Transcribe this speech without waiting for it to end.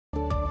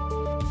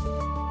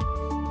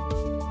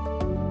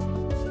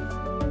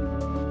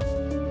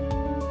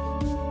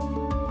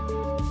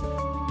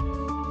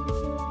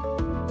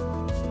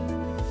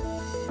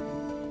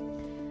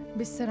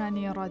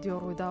بیسەرانی ڕادیۆ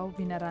ڕوودا و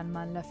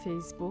بینەرانمان لە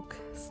فەیسبووک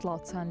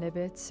سڵاوتان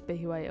لەبێت بە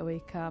هیوای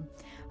ئەوەی کە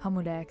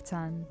هەموو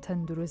لایەکتان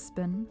تەندروست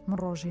بن. من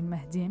رۆژین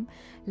مەهدیم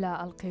لە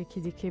ئەڵلقەیەکی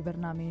دیکەی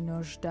بەرنامەی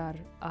نوژدار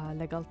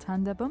لەگەڵتان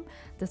دەبم.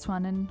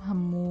 دەتوانن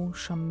هەموو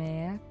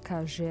شەمەیە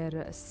کاژێر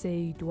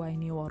سەی دوای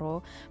نیوەڕۆ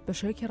بە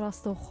شێوەیەکی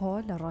ڕاستەوخۆ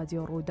لە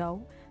ڕادیۆ ڕوودا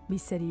و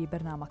بیسەری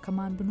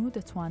بەرنامەکەمان بن و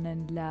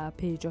دەتوانن لە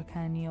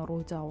پێیجەکانی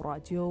ڕوودا و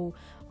ڕادیۆ و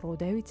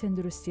ڕووداوی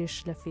تەندروستیش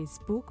لە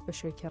فەیسبووک بە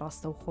شێوەیەکی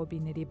ڕاستەوخۆ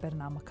بینەری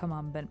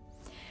بەرنامەکەمان بن.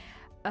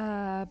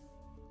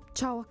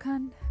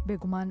 چاوەکان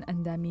بێگومان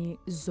ئەندامی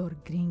زۆر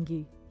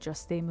گرنگی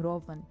جەستەی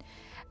مرۆڤن،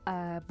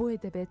 بۆیە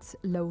دەبێت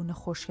لەو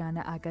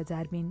نەخۆشیانە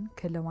ئاگادار بین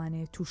کە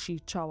لەوانەیە تووشی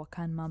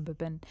چاوەکانمان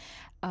ببن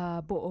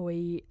بۆ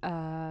ئەوەی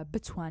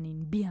بتوانین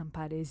بیان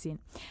پارێزین.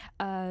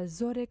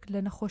 زۆرێک لە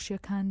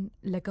نەخۆشیەکان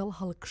لەگەڵ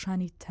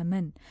هەڵکشانی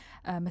تەمەن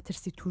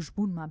مەترسی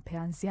توشبوونمان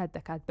پێیان زیاد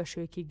دەکات بە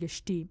شێوەیەکی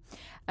گشتی.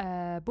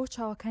 بۆ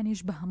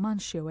چاوەکانیش بە هەمان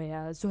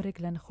شێوەیە زۆرێک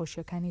لە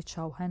نەخۆشیەکانی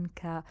چاو هەن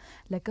کە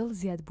لەگەڵ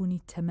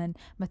زیادبوونی تەمەن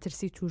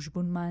مەترسی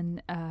توشبوونمان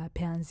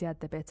پێیان زیاد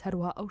دەبێت.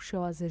 هەروە ئەو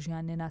شێوازە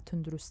ژیانێ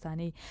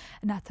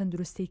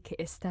ناتەندروستی کە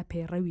ئێستا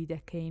پەیڕەوی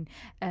دەکەین،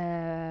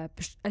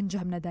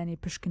 ئەنجام نەدانی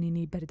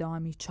پشکنینی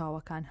بەردەوامی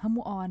چاوەکان،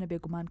 هەموو ئەوانە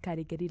بێگومان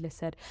کاریگەری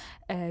لەسەر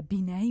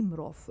بینایی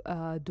مرۆڤ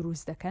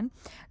دروست دەکەن.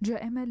 جا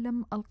ئێمە لەم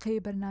ئەڵلقەی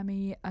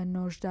بەرنامەی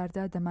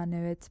نۆژداردا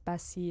دەمانەوێت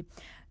باسی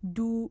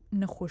دوو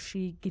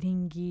نەخۆشی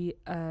گرنگی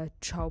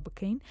چاو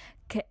بکەین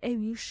کە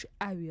ئەویش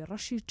ئاوی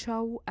ڕەشی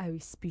چاو و ئاوی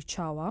سپی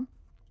چاوە.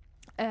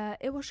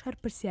 ئێوەش هەر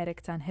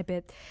پرسیارێکتان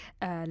هەبێت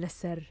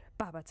لەسەر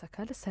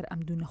بابەتەکە لەسەر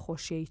ئەم دوو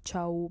نەخۆشیەی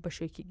چاو و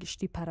بەشێکی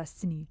گشتی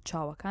پاراستنی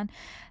چاوەکان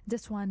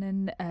دەتوانن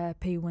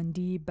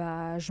پەیوەندی بە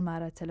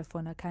ژمارە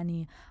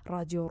تەلەفۆنەکانی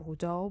ڕادیۆ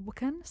ڕوودا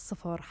بکەن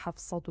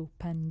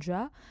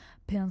 0750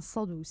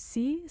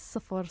 530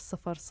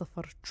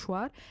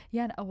 0004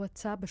 یان ئەوە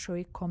تا بە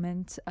شێوەی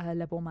کۆمنت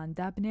لە بۆمان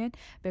دابنێن،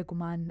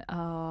 بێگومان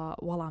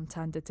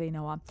وەڵامتان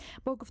دەدەینەوە.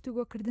 بۆ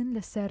گفتوگۆکردن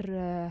لەسەر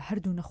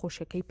هەردوو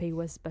نەخۆشیەکەی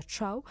پەیوەست بە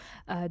چاو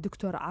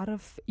دکتۆر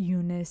عارف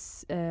یونس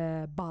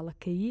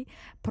باڵەکەیی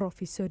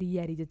پرۆفیسۆری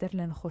یاریدەدەر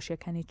لە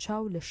نەخۆشیەکانی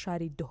چاو لە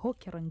شاری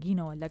دهۆکی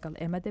ڕەنگینەوە لەگەڵ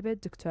ئێمە دەبێت.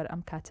 دکتۆر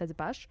ئەم کاتت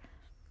باش؟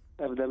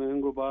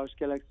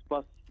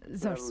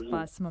 زۆر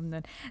سپاس،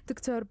 مەمنون.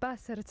 دکتۆر با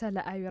سەرەتا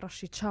لە ئاوی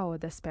ڕەشی چاوە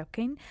دەست پێ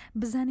بکەین،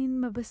 بزانین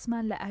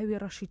مەبەستمان لە ئاوی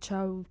ڕەشی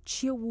چاو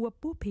چییە وە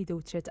بۆ پێی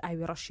دەوترێت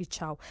ئاوی ڕەشی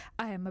چاو؟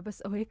 ئایا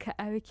مەبەست ئەوەیە کە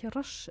ئاوێکی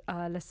ڕەش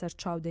لەسەر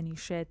چاو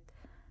دەنیشێت؟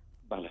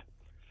 بەڵێ،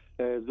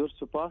 زۆر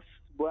سپاس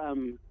بۆ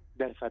ئەم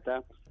دەرفەتە.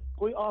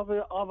 خۆی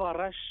ئاوا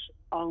ڕەش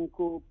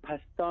ئانکۆ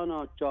پەستانە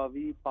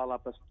چاوی،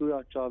 پاڵاپەستوویە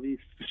چاوی،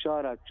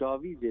 فشارە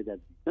چاوی زێدە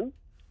دیتن.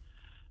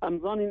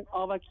 ئەمزانین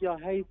ئاوەکیا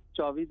هەیت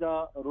چاویدا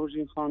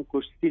رۆژین خان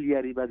کوشتیل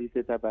یاری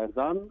بەدیتێتە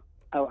بەردان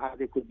ئەو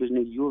عهدێ کورد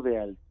بژنێ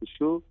یوڤێل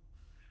تشو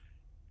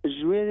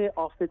ژوێرێ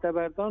ئافتێتە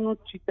بەردان و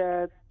چیتە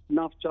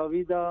ناف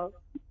چاویدا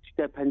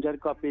چیتە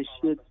پەنجەرکا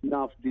پێشیت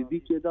ناف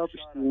دیدیکێدا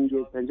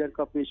پشتینگێ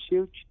پەنجەرکا پێشیە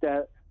و چیتە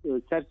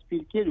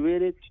سەرسپیلکێ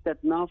وێرێ چیتە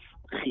ناف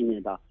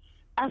خینێدا.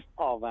 ئەف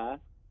ئاوە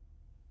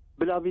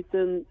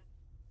بلاویتن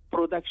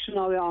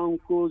پرۆدەکشناوێ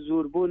ئانکۆ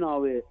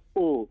زۆربووناوێ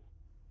ئۆ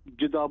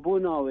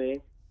جدابووناوێ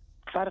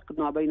فرق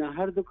نابین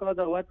هەردووکا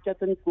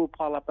دەوەتکەتن و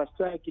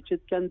پاڵەپەستوایەکی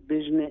چتکەن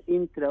بژنە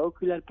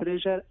ئینتراۆکولەر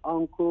پرێژەر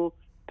ئانکۆ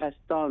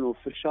پەستان و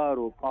فشار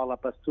و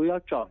پاڵەپەستوویە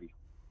چاوی.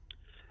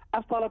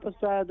 ئەف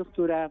پاڵەپەستوایە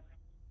دکتۆرە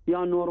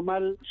یا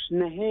نۆرمال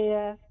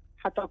شنەهەیە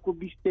حتا کو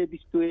 20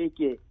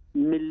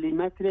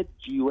 ملیمترت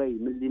جیوەی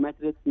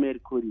ملیمترت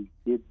مێرکوری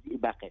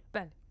بەقێت.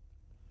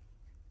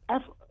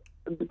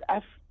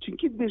 ئەف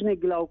چونکی بژنێ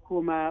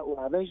گلاوکۆمە و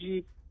ئەڤەژی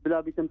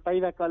بلا بیتن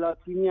پەیوەکە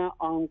لاتینیا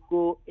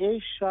ئانکۆ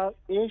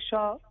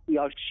ئێشا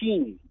یا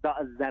شینی دا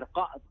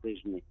الزەرقاء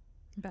بژنێ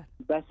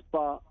بەس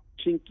با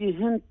چونکی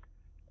هەند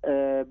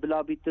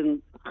بلا بیتن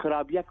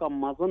خرابیەکە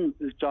مەزن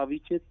چاوی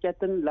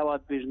چێتکەتن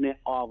لەوات بژنێ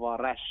ئاوا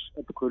ڕەش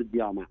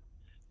کوردیامە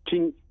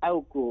چین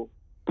ئەوکۆ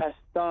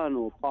پەستان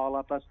و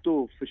پاڵەپەستۆ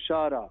و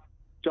فشارە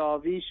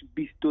چاویش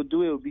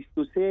 22 و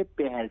 23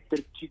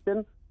 پێهەلتر چیتن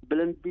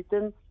بلند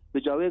بیتن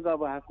بجاوێگا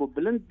بە هەکۆ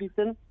بلند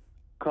بیتن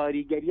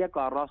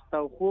کاریگەریەکە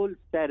ڕاستەوخۆل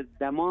سەر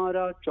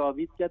دەمارە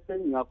چاویت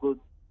کەتن یاکو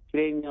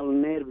کرێنیەڵ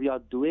نێرڤ یا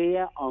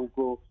دوێیە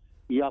ئانکۆ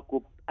یاکو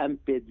ئەم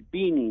پێت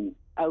بینین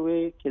ئەوێ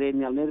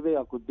کرێنیەڵ نێرڤ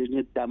یاکو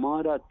بژنێت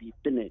دەمارە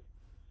دیتنێ.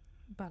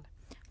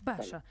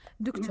 باشە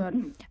دکتۆر،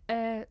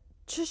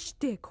 چ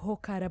شتێک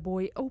هۆکارە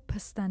بۆی ئەو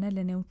پەستانە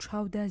لە نێو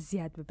چاودا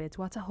زیاد ببێت؟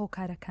 واتە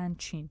هۆکارەکان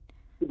چین؟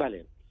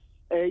 بەڵێ،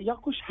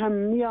 یاکوش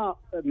هەمیە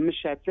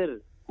مشەتر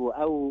و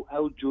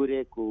ئەو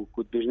جۆرێک و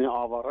بژنێ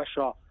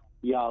ئاوەڕەشە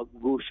یا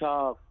گۆشا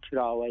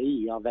کراوەیی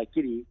یا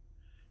ڤەکری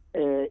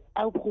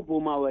ئەو خوب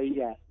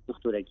بۆماوەییە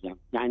دکتۆرەکیان،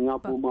 یعنی یا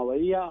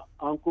بۆماوەییە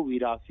ئانکۆ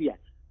ویراسیە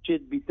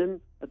چێت بیتن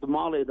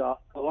ماڵێدا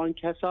ئەوان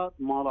کەسا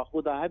ماڵە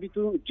خۆدا هەبیت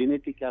و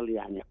جێنێتیکەڵ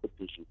یعنی خود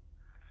بژین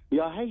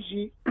یا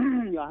هەیژی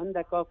یا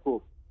هەندێکا کۆ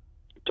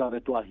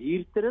چاوێتوە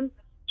هیرترن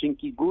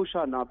چونکی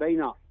گۆشا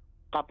نابەینە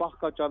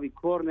قەپاخکا چاوی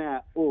کۆرنە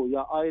ئۆ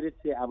یا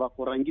ئایرسێ ئەوە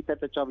قوڕەنگی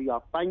تەتە چاوی یا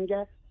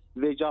پەنگە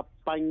وێجا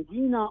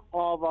پەنگینە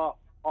ئاوا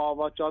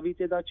آوا چاوی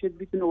تدا چید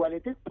بیتن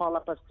ولیتید پالا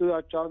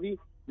پستویا چاوی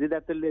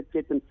زیدتر لید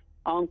کتن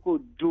آنکو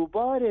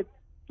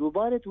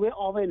دوبارت و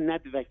آوه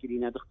ند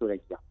وکرینه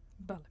دکتورکیا.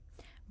 بله.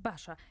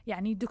 باشە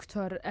یعنی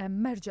دکتۆر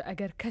مەرجە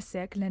ئەگەر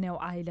کەسێک لە نێو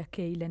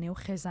ئایلەکەی لە نێو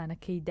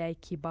خێزانەکەی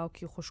دایکی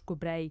باوکی خوشک و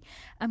برایی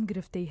ئەم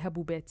گرفتەی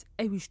هەبوو بێت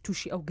ئەویش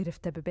تووشی ئەو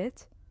گرفتە ببێت؟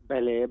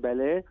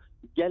 بەێ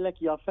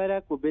gelek ya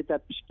ferek û bête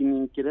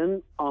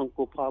pişkînînkirin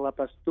anku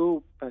palapesto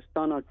û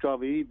pestana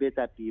çavî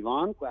bête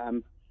pîvan ku em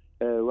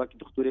wek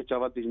dixturê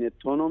çava dijîne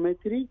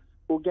tonometrî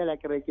û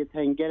gelek reket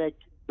hên gelek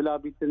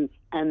bila bîtin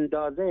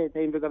endazeyê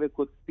hên vegavê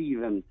ku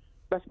pîvin.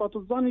 Bes pa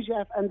tu zanî jî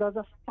ev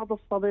endaze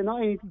sedê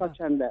nayê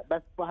çend e.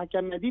 Bes bu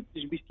hekemedî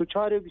ji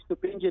 24 û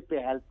 25 pê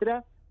heltir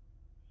e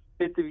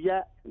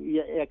pêtiviye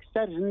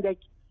ekser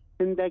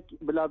hindek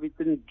bila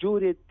bîtin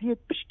corê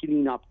diyet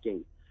pişkînîna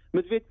bikeyn.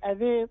 مدوید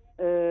اوه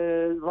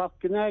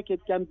راستکنه که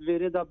کم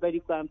دویره دا بری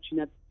که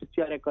همچینه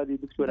بسیار اکادی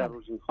دکتور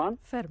رۆژین خان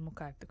فرمو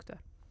کار دکتور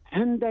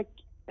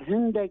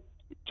هندک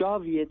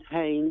جاویت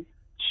هین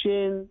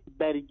چین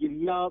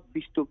برگریا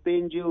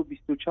 25 و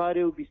 24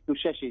 و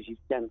 26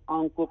 جیستن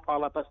آنکو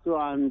پالاپستو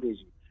آنده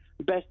جی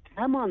بس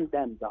همان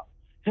دم دا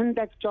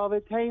هندک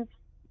جاویت هین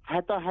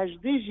حتی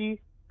 18 جی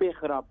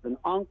بخراب بن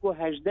آنکو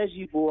 18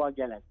 جی بوا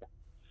گلده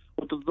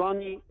و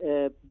تظانی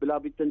بلا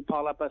بیتن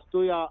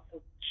پالاپستو یا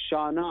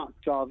شانا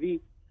چاوی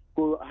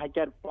کو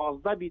هکر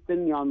 15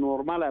 بیتن یا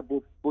نورماله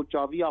بو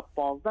چاوی یا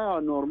 15 یا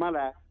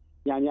نورماله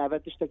یعنی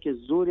اوتش که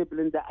زور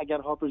بلنده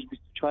اگر هاتوش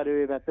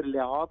 24 وتر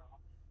لهات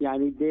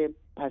یعنی ده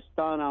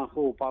پستان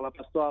خو پالا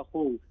پستو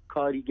خو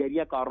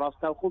کاریگری کار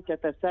راست خو که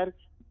تسر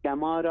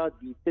دمارا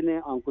دیتن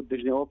آنکو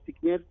دجنه اپتیک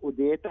نرف و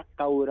دیت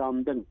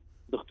قوراندن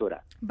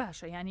دکتوره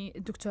باشه یعنی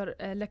دکتۆر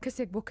لە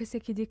کەسێک بۆ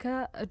کەسێکی دیکە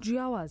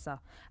جیاوازە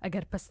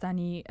ئەگەر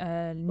پستانی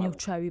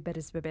نێوچاوی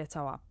بەرز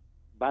ببێتەوە.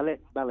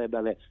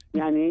 بله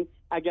یعنی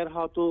اگر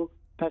هاتو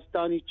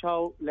پستانی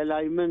چاو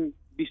للای من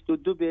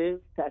 22 به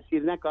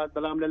تأثیر نکات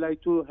بلام للای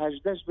تو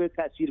 18 به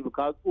تأثیر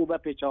بکات او به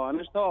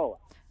پیچوانش تاوه.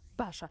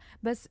 باشە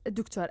بەس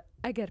دکتۆر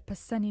ئەگەر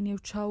پستانی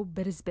نێوچاو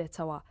بەرز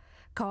بێتەوە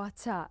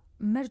کەواتە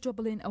مەرجە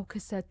بڵێن ئەو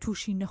کەسە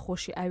تووشی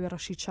نەخۆشی ئاوی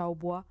ڕەشی چاو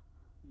بووە؟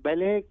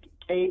 بەڵێ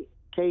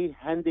کەی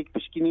هەندێک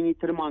پشکنینی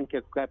ترمان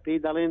کرد کە پێی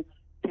دەڵێن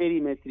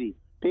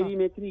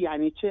پریمتری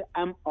یعنی چه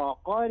ام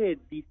آقار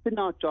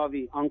دیتنا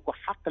چاوی آنکو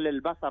حق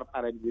للبصر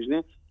قرار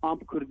بجنه ام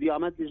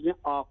کردیامت بجنه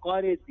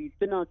آقار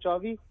دیتنا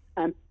چاوی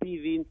ام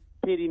پیوین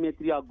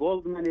پریمتریا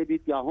گولد منه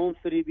بیت یا هوم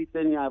فری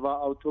بیتن یا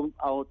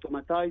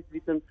اوتوماتایز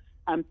بیتن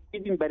ام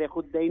پیوین برای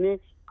خود دینه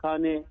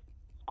کانه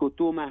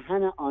کتومه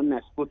هنه آن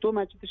نست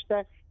کتومه چی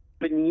تشته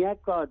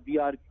بنیکا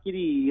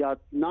دیارکری یا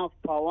ناف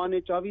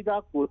پاوان چاوی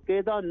دا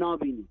کوته دا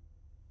نابینی.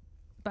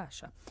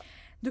 باشە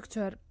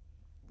دکتۆر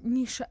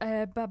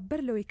بە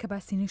بەر لەوەی کە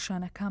باسی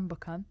نیشانەکان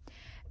بکەم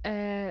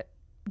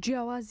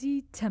جیاوازی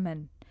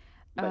تەمەن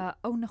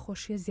ئەو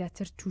نەخۆشیە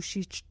زیاتر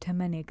تووشی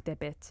تەمەنێک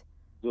دەبێت؟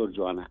 زۆر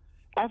جوانە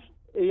ئەف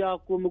یا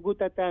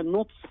کومگوتەتە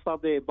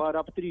 9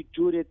 بارابتری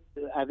جورێت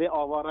ئەvê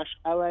ئاوارەش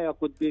ئەوە یا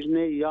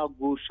کوتبێژنێ یا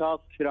گۆشا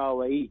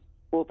کراوەیی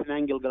open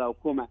angle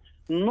glaucoma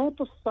 9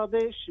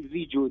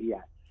 وی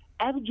جوریە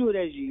ئەف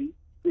جورەژی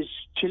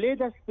چلێ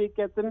دەست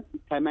پێکەتن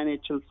تەمەنێ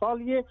 40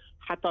 ساڵیە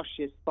حتا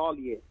 6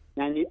 ساڵیە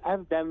yani ev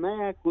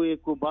deme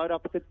ku bara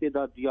pıtır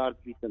teda diyar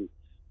bitin.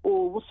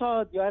 O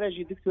vısa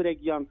diyarajı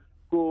diktöregiyan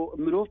ku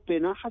mirov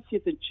pena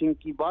hasiyetin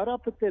çünkü bara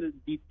pıtır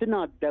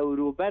ditina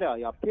devrubera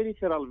ya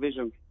peripheral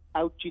vision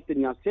ev çitin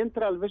ya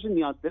central vision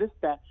ya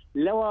diriste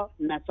leva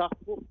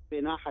nesakfu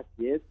pena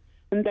hasiyet.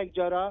 Hindek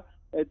cara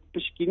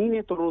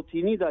pişkinine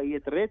rutini da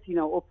yet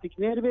retina optik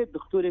nerve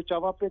doktor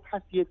cevap et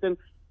hasiyetin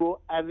bu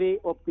evi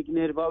optik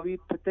nervavi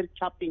pıtır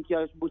capping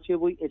ya bu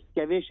çevoy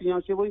excavation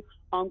ya çevoy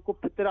anko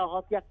pıtır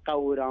ahat ya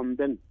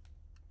qawrandın.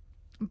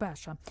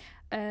 باشە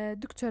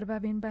دکتۆر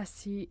بابین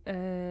باسی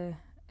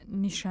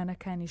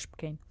نیشانەکانیش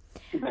بکەین.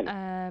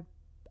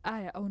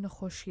 ئایا ئەو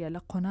نەخۆشیە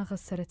لە قۆناغە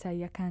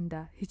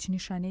سەرەتاییەکاندا هیچ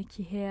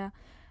نیشانەیەکی هەیە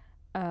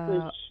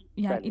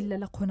یان ئیلە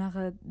لە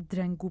قۆناغە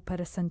درەنگ و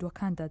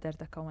پەرەسەندوەکاندا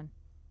دەردەکەون؟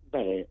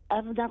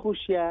 ئەف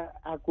نەخۆشیە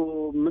ئەکو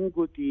من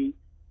گوتی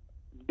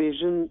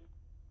بێژن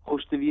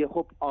خۆشتویە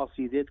خۆب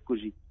ئاسیدێت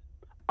کوژیت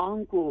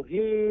ئانکۆ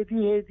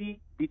هێدی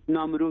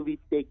دیتنا مرۆڤی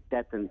تێک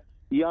دەتن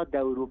یا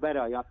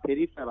دەوروبەرە یا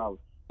پێریفەراڵ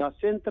یا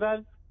سنترال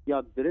یا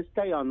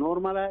درستە یا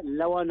نۆرمەلە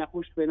لەوە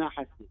نەخۆش پێنا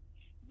حەسی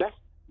بەس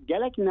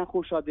gelek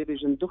نەخۆشا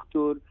دەبێژن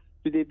دکتۆر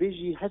tu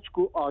dêbêjî heçk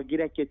û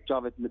agireket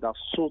cavêt mida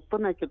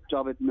sotineket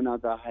cavêt mina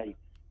da hey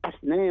ez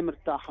neyê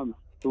mirtahim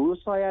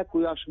wisa ku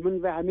yaş min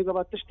ve hemî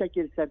gava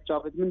tiştekê ser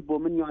cavêt min bo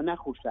min ya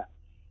nexweş e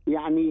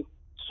yani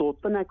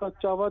sotineka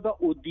çava da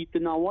û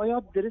dîtina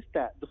waya dirist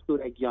e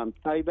doktoregiyan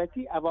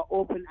taybetî eva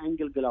open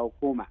angle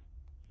glaucoma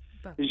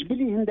ji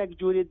bilî hindek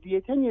corê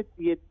diyeten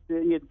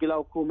yet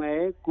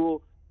glaucomaya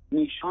ku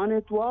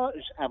nîşanet wa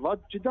ji eva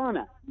cida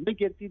ne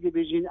bigirtî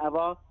dibêjin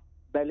eva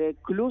belê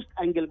closed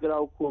angle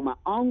glaucoma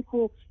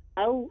anko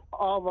ew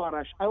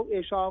avareş ew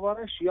êşa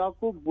avareş ya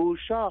ku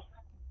goşa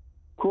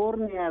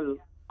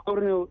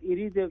corneo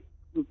iride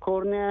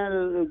corneal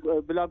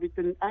bila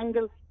bitin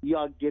angle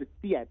ya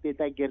girtiye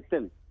tête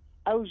girtin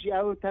ئەو ژی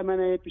ئەو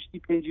تەمەنەیە پشتی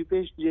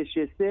 55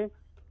 جێشێسێ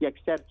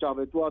یەکسەر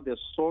چاوێتوا دێ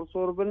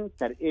سۆر بن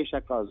سەر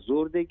ئێشەکە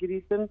زۆر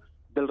دەگریتن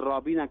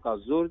دڵڕابینەکە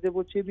زۆر دێ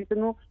بۆ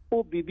چێبیتن و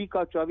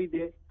بیبیکا چاوی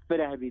دێ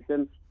فرە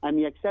بیتن ئەم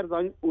یەکسەر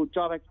زانین و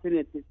چاوێک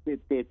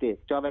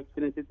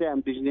تێتێ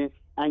ئەم بژنێ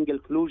ئەنگل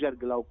کلوژەر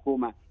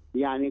گلاوکۆمە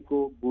یعنی کو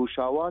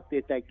گوشاوا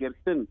تێتە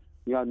گرتن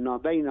یا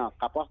نابەینا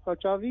قەپاقا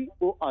چاوی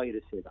و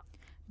ئایرسێدا.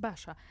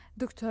 باشە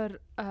دکتۆر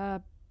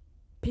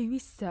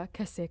پێویستە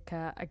کەسێک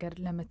کە ئەگەر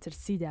لە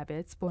مەترسیدا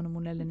بێت بۆ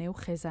نمونە لە نێو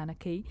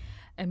خێزانەکەی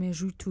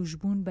ئەمێژووی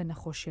توشبوون بە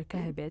نەخۆشیەکە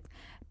هەبێت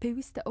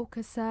پێویستە ئەو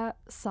کەسە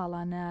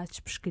ساڵانە چ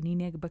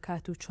پشکنینێک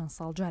بکات و چۆن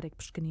ساڵ جارێک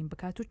پشکنین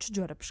بکات و چ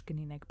جۆرە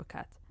پشکنینێک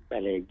بکات؟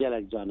 بەڵێ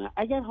گەلک جانە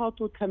ئەگەر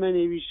هاتوو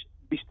تەمەنێویش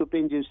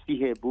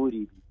 25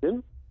 بۆری بیتن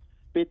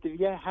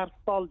پێتویە هەر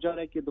ساڵ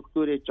جارێکی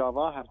دکتۆرێ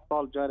چاوا هەر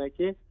ساڵ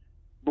جارێکێ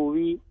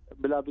بۆوی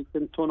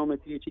بلابیتن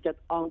تۆنۆمەتریەکی کات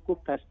ئانکو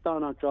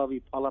پەستانە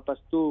چاوی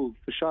پاڵەپەست و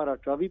فشارە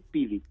چاوی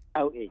پیوی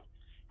ئەو ئێ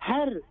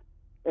هەر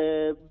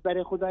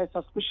بەرێ خودای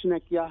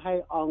سەسپشنێک یا هەی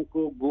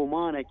ئانکو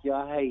گۆمانێک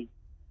یا هەی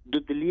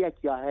دودلیەک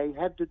یا هەی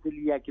هەر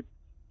دودلیەکی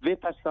vê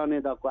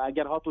pestanêda ku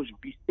eger hatoş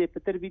bîstê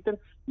pitir bîtin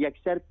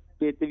yekser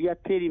pêtiviya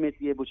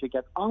perîmetriye bû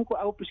şeket anku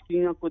ew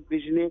piştîna ku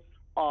dibêjinê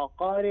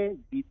aqarê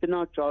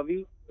dîtina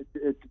çavî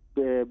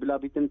bila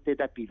bîtin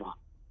têde pîvan.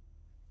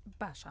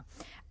 باشە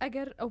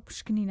ئەگەر ئەو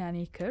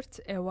پشکنینانەی کرد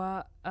ئێوە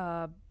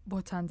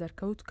بۆتان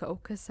دەرکەوت کە ئەو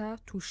کەسە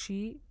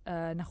تووشی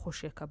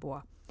نەخۆشیەکە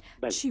بووە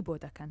چی بۆ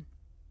دەکەن؟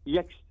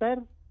 یەکسەر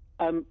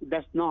ئەم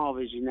دەست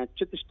ناهاوێژینە چ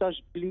تشتاش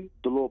بلی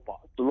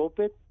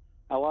دڵۆپێت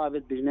ئەوە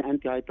بێت بژنە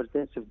ئەنتی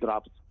هایپەرتێنسیڤ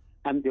دراپس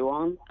ئەم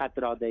دێوان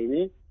قەترا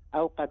دەینێ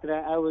ئەو قەترە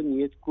ئەوە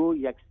نیەت کو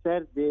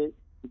یەکسەر دێ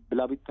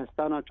بلابیت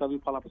پەستانە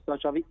چاوی پاڵاپەستا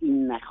چاوی ئین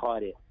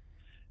نەخارێ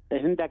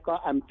هەندێکا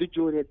ئەم دو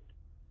جۆرێت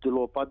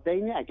دلۆپات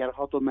دەینێ ئەگەر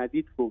هاتۆ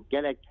مەدید کو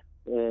گەلک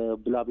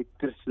بلابیت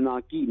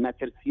ترسناکی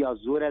مەترسیا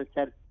زۆرە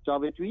سەر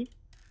چاوێتوی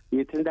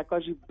یەت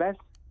هەندێکاژی بەس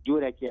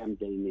جۆرێکی ئەم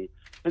دەینێ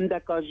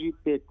هەندێکاژی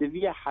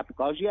پێتویە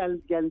حەبکاژی ئەم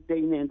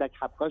دەینێ هەندێک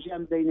حەبکاژی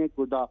ئەم دەینێ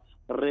کودا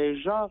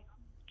ڕێژا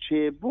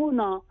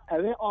چێبوونا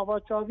ئەوێ ئاوا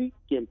چاوی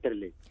کێمتر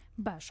لێ.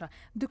 باشە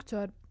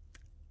دکتۆر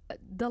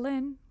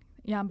دەڵێن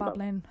یان با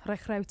بڵێن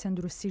ڕێکخراوی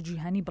تەندروستی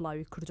جیهانی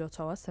بڵاوی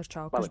کردوتەوە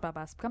سەرچاوکەش با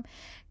باس بکەم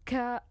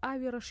کە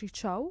ئاوی ڕەشی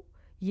چاو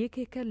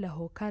یەکێکە لە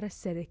هۆکارە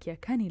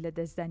سەرەکیەکانی لە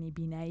دەستدانی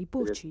بینایی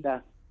بۆچی؟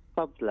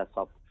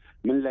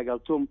 من لەگەڵ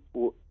تۆم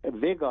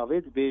vêgavê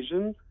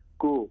dibêjin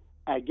ku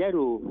eger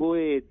û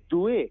hoyê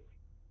duê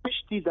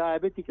piştî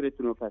diabetîk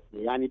retinopatî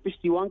yanî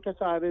piştî wan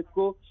kesa hebêt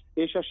ku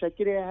êşa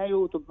şekirê heye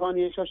û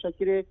tubranî êşa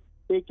şekirê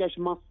êkeş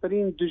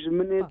mastrîn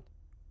dijminê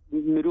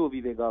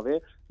mirovî vêgavê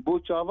bo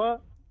çava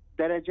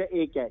derece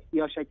êke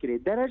ya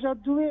şekirê dereca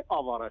duê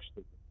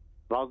avaraştir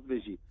rast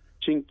bijî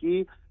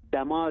çinkî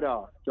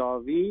demara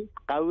çavî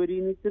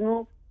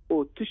qewirînîtin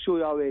û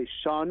tişoya wê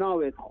şana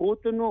wê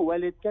dixotin û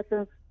welê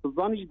diketin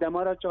zanî ji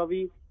demara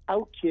çavî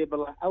ew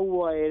kêbila ew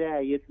wayre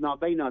yê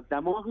nabeyna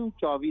demaxî û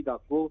çavî da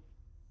ku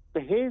bi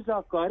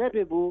hêza kare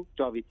bêbû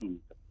çavîtîn.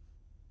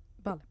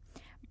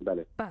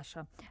 بەڵێ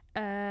باشە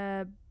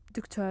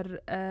دکتۆر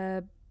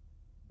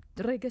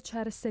ڕێگە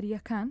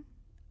چارەسەریەکان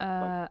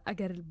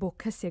ئەگەر بۆ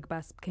کەسێک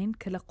باس بکەین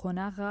کە لە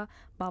قۆناغا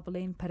با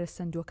بڵێن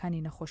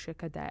پەرسەندوەکانی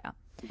نەخۆشیەکەدایە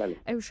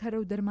ئەوش هەرە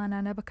و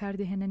دەرمانانە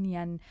بەکاردێهێنن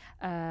یان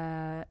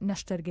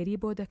نەشتەرگەری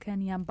بۆ دەکەن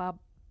یان با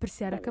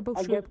پرسیارەکە بەو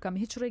شوێ بکەم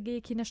هیچ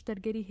ڕێگەیەکی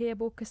نەشتەرگەری هەیە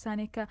بۆ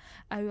کەسانێکە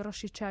ئاوی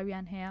ڕەشی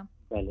چاویان هەیە؟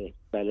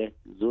 بەڵێ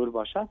زۆر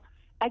باشە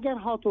ئەگەر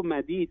هاتۆ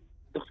مەدید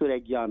دکتۆرە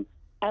گیان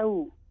ئەو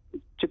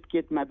چ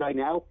بکێت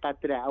مەداینێ ئەو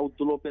قەترە ئەو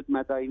دڵۆپێت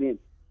مەداینێن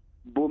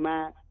بۆمە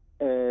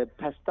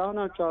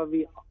پەستانە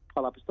چاوی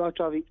پاڵاپستا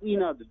چاوی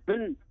ئینا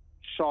بن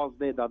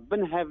 16دا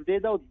بن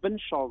 17دا و بن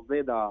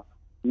 16دا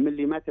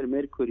ملیمتر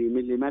مرکوری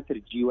ملیمتر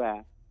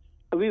جیوە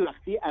ئەوی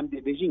وەختی ئەم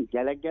دەبێژین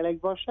گەلک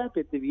باشە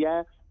پێتویە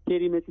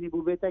پێریمەتری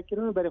بوو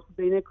بێتەکردن بەرە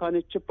خودینێ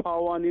کانێت چ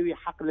پاوانێوی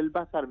حەقل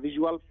البەسەر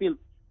ڤیژوال فیلد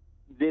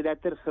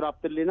زێدەتر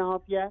خراپتر لێ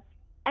نەهاتیە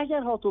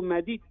ئەگەر هاتۆ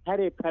مەدید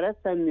هەرێ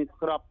پەرەستەنێت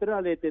خراپترا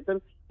لێتێتن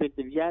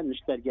پێتویە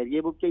نیشتەرگەریە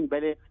بوو بکەین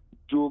بەلێ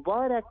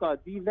جوبارێکا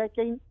دی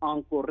vekên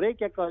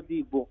ankorêkeka dî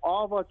bû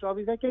ava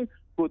çavî vekên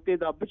ku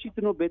têda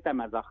biçîtin û bête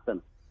mezextin.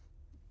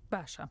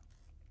 باشە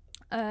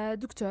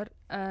دکتۆر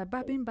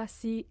بابین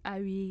باسی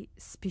ئاوی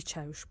سپی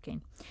چاویش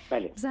بکەین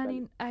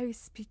بزانین ئاوی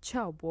سپی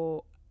چاو بۆ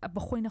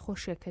بەخۆی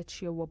نەخۆشیەکە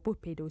چیەوە بۆ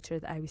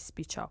پێدەوترێت ئاوی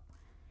سپی چاو؟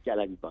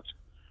 گەلک باش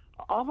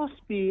ئاوا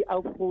سپی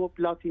ئەو خۆ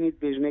لاتینیت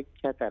بێژنێک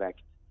کەتەرەک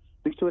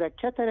دکتۆرە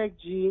کەتەرەک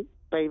جی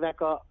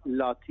پەیڤەکە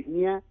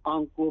لاتینیە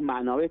ئانکو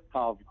معناوێت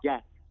تاڤگە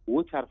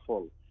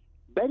waterfall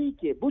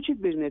بەریکێ بۆچیت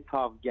بێژنێ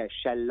تاڤگە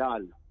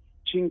شەلال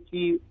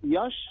چینکی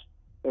یاش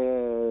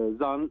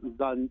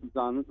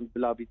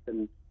بلابیتن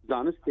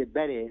زانستێ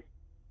بەرێ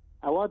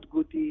ئەوات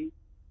گوتی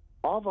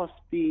ئاوا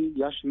سپی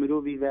یاش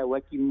مرۆڤی vê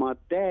wekî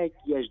maddeyek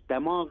yeş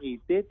demaxî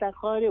tête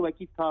xarê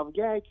wekî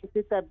tavgehekî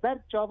tête ber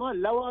çava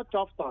lewa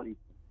çavtarî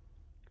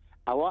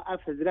ewa ev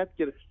hizret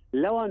kir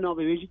lewa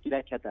navêjî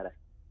kire ketere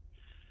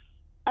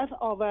ev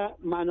ava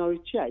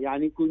manavî çi ye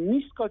yanî ku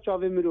nîska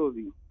çavê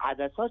mirovî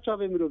edesa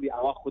çavê mirovî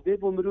ewa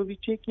xudê bo mirovî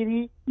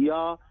çêkirî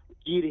ya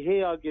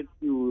گیرهەیە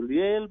گرتی و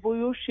ڕێل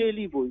بووی و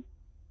شێلی بووی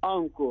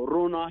ئانکۆ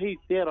ڕۆناهی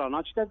تێرا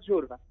ناچتە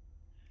زۆر بە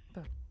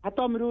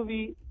هەتا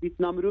مرۆڤی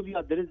بیتنا مرۆڤ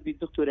یا درست بیت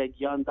دکتۆرە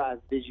گیاندا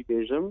ئەس بێژی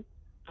بێژم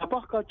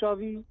قەپاق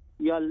کاچاوی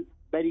یا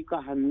بەریکا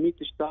هەممی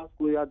تشتا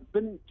کو یاد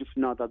بن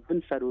جفنادا بن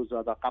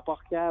فەرۆزادا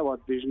قەپاقکە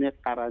وات بژنێ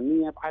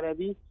قەرانیە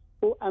عەرەبی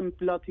و ئەم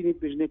پلاتینی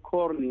بژنێ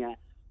کۆڕنیە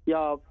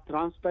یا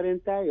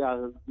ترانسپەرنتە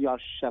یا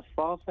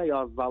شەفافە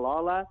یا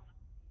زەڵاڵە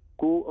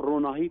کو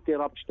ڕۆناهی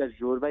تێرا پشتە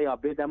ژۆربە یا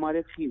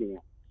بێدەمارێت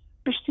خینەیە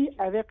پشتی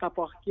ئەوێ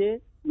قەپاقکێ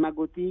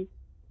مەگوتی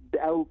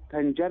ئەو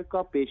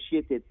پەنجەرکا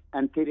پێشیێتێت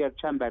ئەنتێریەر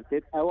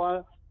چەمبەرتێت ئەوە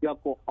یا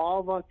کو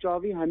ئاوا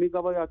چاوی هەمی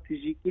گاوا یا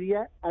تژی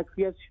کریە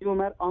ئەکویە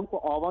سیۆمەر ئانکۆ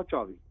ئاوا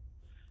چاوی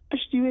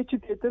پشتی وێ چ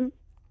تێتن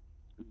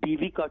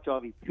بیڤیکا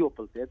چاوی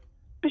پیۆپڵ تێت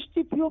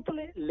پشتی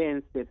پیۆپڵێ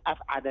لێنس تێت ئەف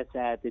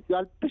عەدەسەتێت یا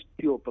پشت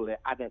پیۆپڵێ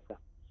عەدەسە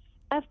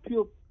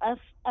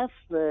ئەف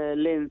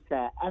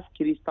لێنسە ئەف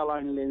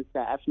کریستەڵان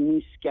لێنسە ئەف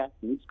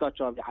نیسکا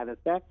چاوی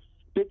عەدەسە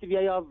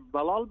پێتویە یا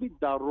زەڵال بیت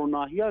دا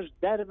ڕۆناهیاش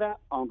دەرڤە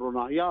ئان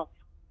ڕۆناهیا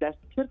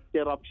دەست کرد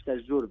تێڕا پشتە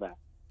ژۆر بە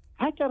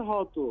هەکەر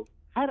هاتۆ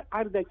هەر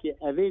عەردەکێ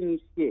ئەوێ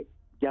نیسکێ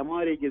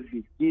گەمارێ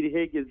گربیت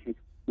گیرهێ گربیت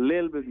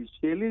لێل ببیت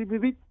شێلیر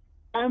ببیت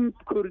ئەم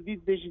کوردی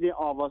دژنێ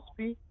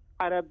ئاواسپی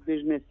عەرەب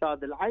دژنێ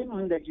سادل عین و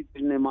هەندێکی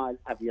دژنێ مال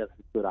ئەبیەت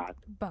سورعەت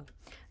بەڵێ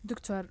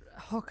دکتۆر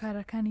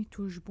هۆکارەکانی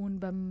توشبوون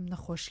بەم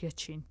نەخۆشیە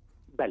چین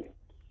بەڵێ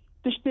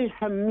تشتێ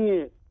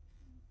هەممیە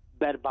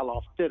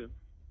بەربەڵافتر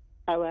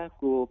ئەوە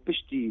کۆ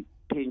پشتی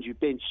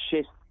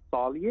 5-6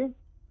 ساڵیە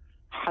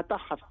حتا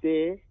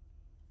هەفتەیە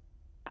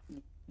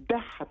 10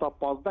 حتا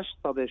 15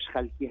 سەدەش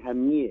خەلکی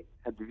هەممیە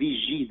هەدوی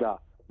ژیدا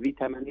وی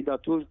تەمەنیدا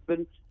توش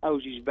بن ئەو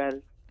ژیش بەر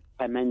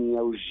تەمەنی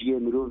ئەو ژیە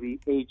مرۆڤی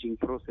ئیجینگ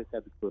پرۆسەسە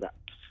دکتۆرە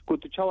کو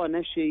تو چاوە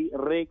نەشەی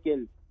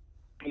ڕێکل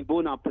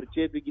قیبۆنا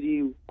پرچێ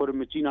بگیری و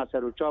قورمچینا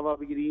سەر و چاوا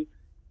بگیری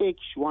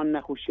ئێکشوان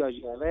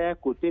نەخۆشیاژی ئەوەیە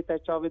کو تێتە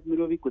چاوێت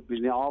مرۆڤی کوت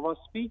بژنێ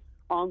ئاواسپی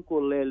ئانکۆ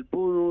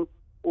لێلبوون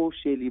و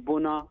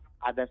شێلیبوونا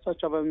عەدەسا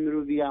چاوە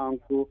مرۆڤیە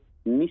ئانکۆ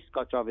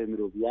نیسکا چاوێ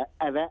مرۆڤیە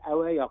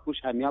ئەوە یاخوش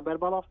هەمیا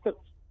بەربەڵافتر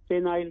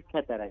سێنایل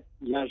کەتەرە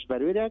یاش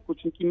بەروێرە کو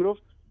چونکی مرۆڤ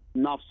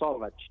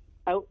نافساڵە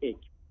ئەو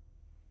ئێک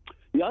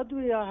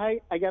یادوێە هەی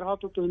ئەگەر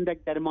هاتۆ تو هەندێک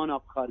دەرمانە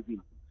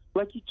بخاربین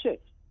وەکی چ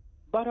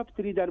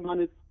بارەپتری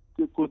دەرمانت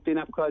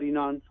کورتێنە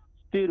بکارینان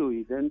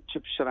ستێرۆیدن چ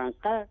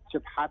شرەنقە چ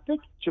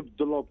حەتک چ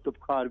دڵۆب تو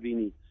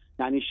بکاربینی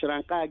یعنی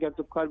شرەنقە ئەگەر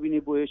تو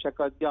بکاربینی بۆ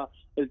هێشەکە یا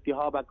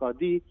التیهابەکە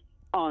دی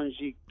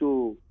ئانژی تو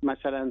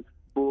مەسەلەن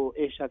بۆ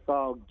ئێشەکە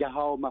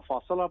گەها و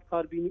مەفاسڵە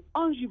بکاربینی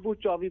ئانژی بۆ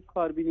چاوی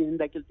بکاربینی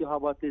هەندێک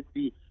التیهاباتت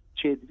بی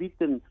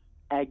چێدبیتن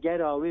ئەگەر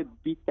ئاوێ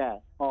بیتە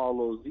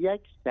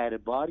ئالۆزیەک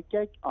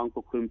سەربارکێک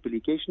ئانکۆ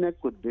کۆمپلیکیشنێک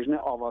کوت بژنێ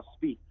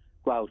ئاواسپی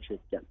گواو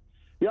چێتکەن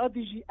یا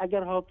دیژی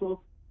ئەگەر هاتۆ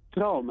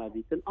تراومە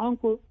بیتن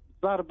ئانکۆ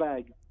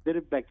ضربەک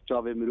دربەک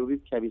چاوێ مرۆڤی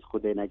کەویت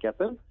خودێ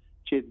نەکەتن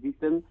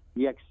چێدبیتن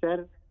یەکسەر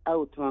ئەو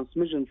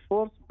ترانسمیشن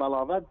فۆرس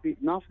بەڵاوەت بیت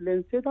ناف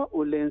لێنسێدا و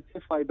لێنسێ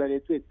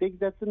فایبەرێتوێ تێک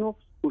دەتن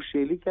و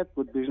شێلیکەت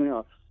کوت بژنێ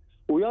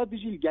و یا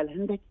دیژی گەل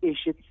هەندێک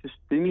ئێشێت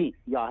سیستمی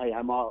یا هەی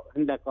ئەما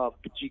هەندێکا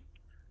بچیک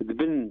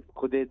دبن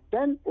خودت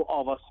دن و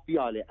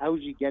ئاواسپیاڵێ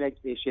ئەوژی گەلێک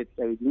ئێشێت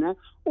ئەویدنە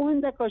و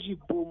هەندێکاژی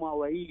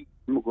بۆماوەیی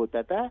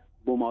مگۆتەتە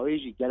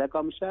بۆماوەیەژی گەلەکا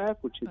مشایە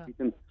و چێت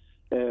بیتن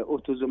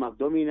ئۆتۆزۆماک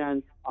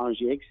دۆمینانت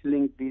ئانژی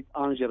ئێکسلینگ بیت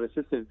ئانژی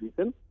ڕێسیسیڤ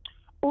بیتن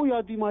و یا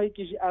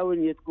دیمایەکیژی ئەون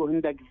یەت کۆ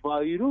هەندێک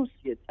ڤایرۆس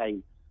یەتەین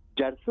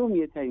جەرثۆم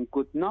یەتەین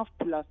کوت ناف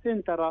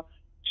پلاسێنتەرا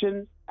چن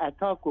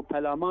ئەتاک و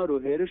پەلامار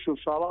و هێرش و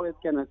شاڵاوێت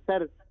کەنە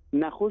سەر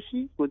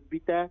نەخۆشی کوت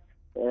بیتە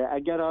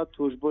ئەگەرە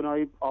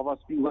تۆشببوونەوەی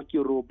ئاواسپی وەکی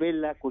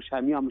ڕۆبێلە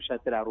کۆشەمیە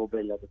مشەترە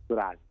ڕۆبێلە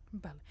بەسورعات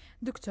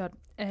دکتۆر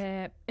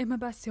ئێمە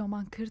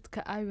باسیێومان کرد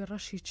کە ئاوی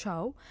ڕەشی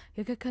چاو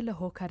یەکەکە لە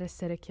هۆکارە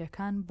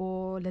سەرەکیەکان بۆ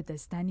لە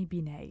دەستدانی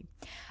بینایی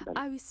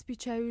ئاوی سپی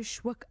چاویش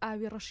وەک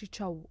ئاوی ڕەشی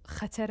چاو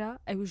خەتەرە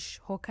ئەوش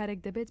هۆکارێک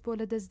دەبێت بۆ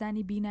لە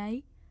دەستدانی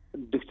بینایی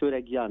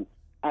دکتۆرە گیان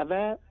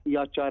ئەوە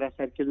یا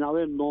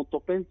چارەسەرکردنەوەی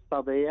 95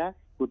 سەدەیە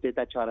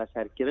گوتێتە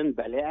چارەسەرکردن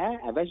بەلێ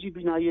ئەوەژی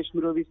بیناییش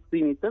مرۆڤی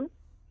سینیتن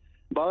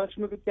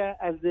باوەشم بکە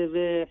ئەس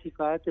دەوێ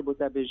حیکایەتێ بۆ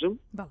تەبێژم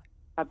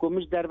ئەکۆ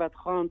مش دەرڤەت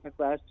خان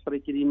تەکو ئەس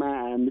فڕێکریمە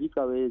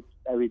ئەمریکا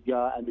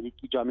ئەوێدیا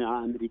ئەمریکی جامعە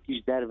ئەمریکیش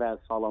دەرڤە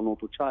ساڵا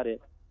 94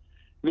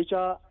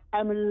 ویچا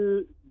ئەم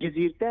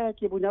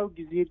گزیرتەیەکی بوو ناو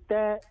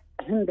گزیرتە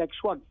هەندێک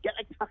شوە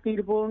گەلێک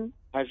فەقیر بوون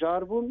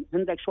هەژار بوون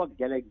هەندێک شوە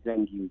گەلێک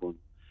زەنگین بوون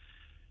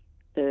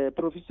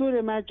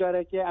پرۆفیسۆرێ مە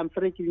جارێکێ ئەم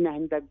فڕێکرینە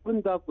هەندێک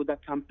بندا و دە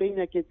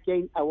کەمپەینێکت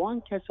کەین ئەوان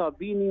کەسا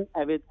بینین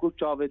ئەوێت گوت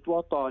چاوێتوە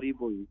تاری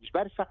بووین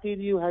بەر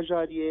فەقیری و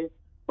هەژاریە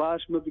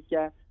باشمە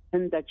بکە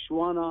هەندێک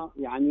شوانە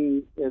یعنی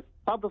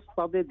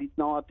سەدە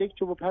دیتنەواتێک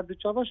چوو بۆ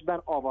هەردوو چاوەش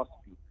بەر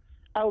ئاواسپی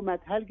ئەو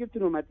مەت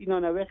هەلگرتن و مەت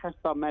ئینانەوەی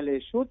خەستا مەلێ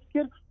شۆت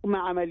کرد و مە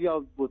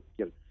عەمەلیات بوت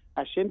کرد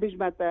ئەشێن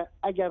بژمەتە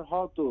ئەگەر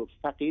هاتو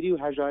فەقیری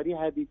و هەژاری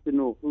هەبیتن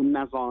و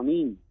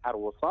نەزانین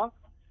هەروەسا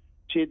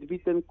چێت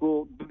بیتن کو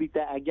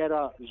ببیتە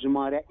ئەگەرە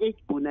ژمارە ئێک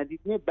بوو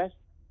نەدیتنێ بەس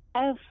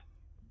ئەف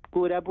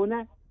کۆرە بوونە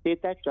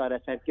تێتە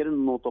چارەسەرکردن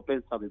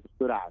 95 سەدەی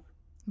بسورعات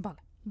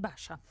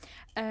باشە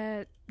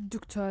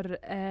دکتۆر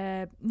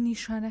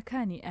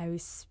نیشانەکانی ئاوی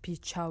سپی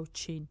چاو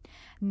چین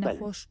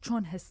نەخۆش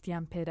چۆن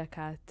هەستیان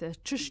پێدەکات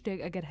چ شتێک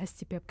ئەگەر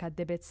هەستی پێ بکات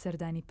دەبێت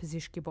سەردانی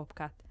پزیشکی بۆ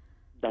بکات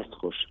دەست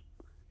خۆش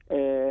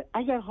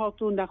ئەگەر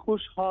هاتوو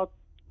نەخۆش هات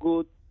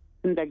گوت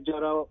هەندێک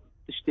جارا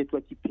تشتێت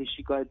وەکی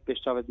پێشیکایت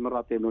پێشتاوێت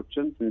مڕاتێنۆ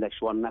چن هەندێک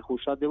شوان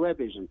نەخۆشا دەوە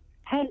بێژن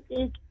هەر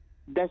ئێک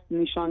دەست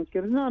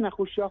نیشانکردنا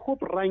نەخۆشیە خۆ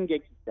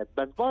ڕەنگێکی دەت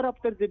بەس بارە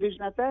بتر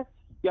دەبێژنەتە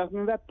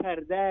یاخمە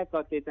پەردە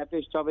کاتێتە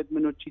پێشتاوێت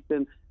منۆ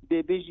چیتن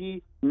دەبێژی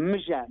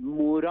مژە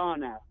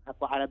مورانە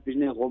هەپۆ عەرەب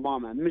بژنێ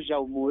غۆمامە مژە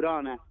و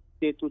مورانە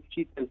تێت و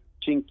چیتن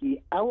چنکی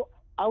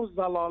ئەو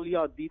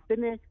زەڵالیا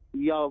دیتنێ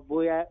یا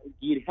بۆیە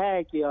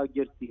گیرهەیەکی یا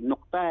گرتی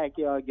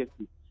نقطەیەکی یا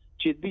گرتی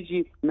چێت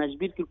بیجی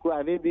مەجبیر کرد کو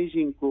ئەوێ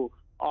بێژین کو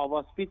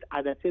ئاواسپیت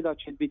عەدەسێدا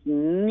چێت بیت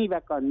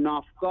نیڤەکە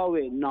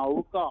نافکاوێ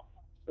ناوکا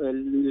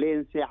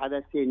لێنسێ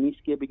عەدەسێ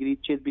نیسکێ بگریت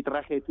چێت بیت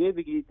ڕەخێتوێ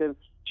بگریتن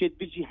چێت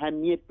بیجی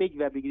هەمیە پێک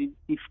و بگریت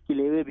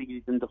تیفکلێوێ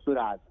بگریتن دکتۆر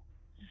عەز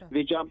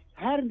وێجام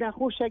هەر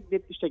نەخۆشێک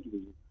دێت تشتێکی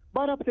بگریت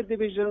بارە بتر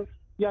دەبێژن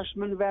یاش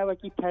من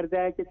وەکی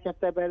پەردەیەکت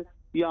کەفتە بەر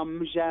یا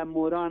مژە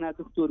مۆرانە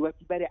دکتۆر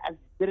وەکی بەرێ ئەس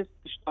درست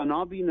تشتا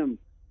نابینم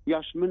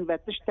یاش من وە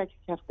تشتێک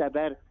کەفتە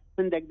بەر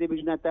هەندێک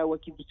دەبێژنەتە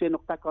وەکی دوسێ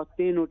نقطەکە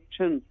تێن و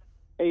چن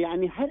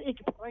یعنی هەر ئێک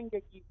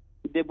ڕەنگێکی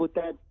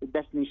دەبوتە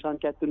دەست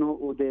نیشانکردن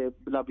و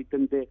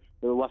بلابیتن دێ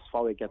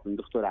وەسفاوێکەتن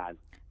دکتۆر عەز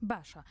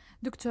باشە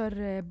دکتۆر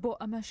بۆ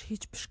ئەمەش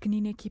هیچ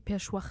پشکنینێکی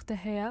پێشوەختە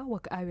هەیە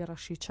وەک ئاوی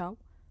ڕەشی چاو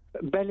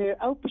بەێ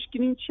ئەو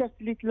پشکنین چیە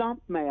سلیت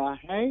لامپمەیە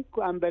هەی کو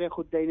ئەم بەرێ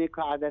خود دەینێ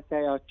کە عادەتە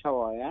یا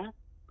چاوایە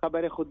کە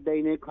بەرێ خود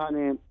دەینێ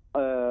کانێ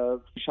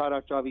فشارە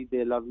چاوی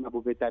دێ لازمە بۆ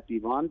بێتە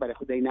پیوان بەرێ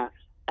خود دەینە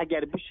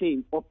ئەگەر بشین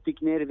ئۆپتیک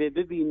نێروێ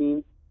ببینین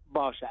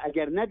باشە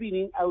ئەگەر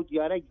نەبینین ئەو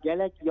دیارە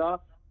گەلک یا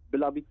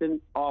بلابیتن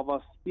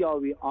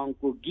ئاواسپیاوی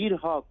ئانکو گیر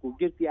هاکو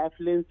گرتی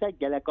ئەفلێنسە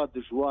گەلەکە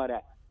دژوارە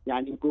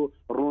یعنی کو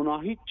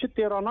ڕۆناهی چ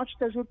تێرانە چ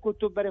تەژور کو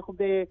تو بەرێ خود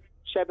دێ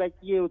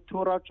شبکیه و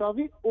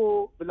توراچاوی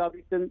و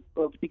بلابیتن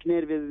اپتیک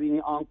نرو ببینی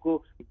آنکو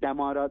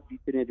دمارات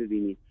دیتنه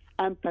ببینی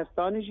ام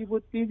پستانی جی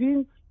بود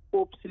دیدین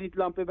و پسلیت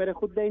لامپه بره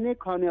خود دینه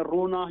کانه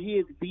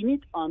روناهی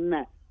بینید آن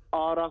نه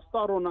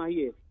آراستا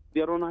روناهیه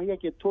دی روناهیه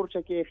که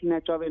تورچه که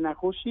اخینه چاوه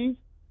نخوشی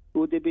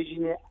و دی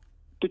بجینه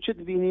تو چه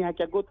دبینی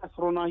هکه گوت از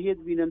روناهیه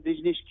دبینم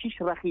دیجنش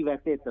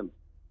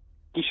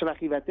کیش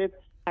رخیوتت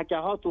هکه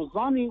ها تو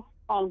زانی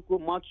آنکو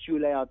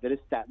ماکسیولیا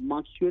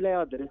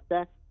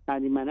درسته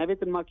يعني ما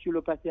نبيت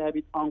الماكيولوباثي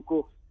هبيت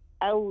أنكو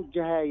أو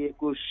جهة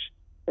يكوش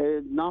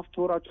ناف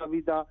تورا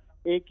شافيدا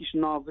إيكش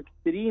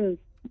نازكترين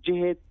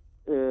جهة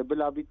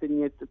بلا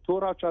بيتنية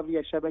تورا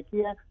شافية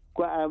شبكية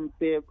كأم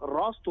في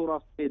راست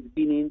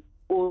بينين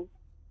و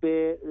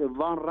في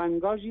وان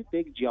رنجاجي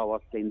بيك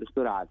جاوازتين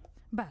دكتور عاد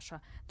باشا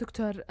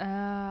دكتور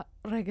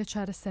رێگە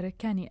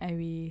چارەسەرەکانی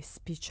ئەوی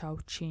سپی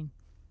چاوچین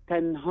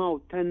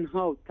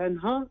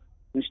تەنها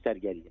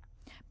نیشتەرگەریە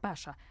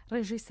باشە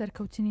ڕێژەی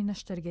سەرکەوتنی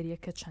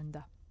نەشتەرگەریەکە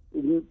چەندە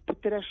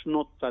بترش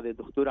نوت صدي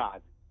دكتور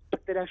عاد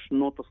بترش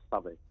نوت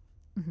الصدي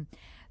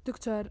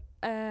دكتور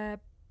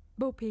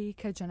بۆ پێی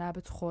کە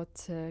جەنابەت خۆت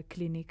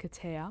کلینیکت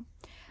هەیە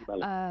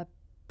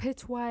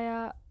پێت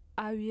وایە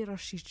ئاوی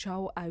ڕەشی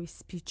چاو و ئاوی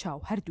سپی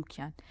چاو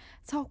هەردووکیان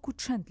چاوکو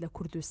چەند لە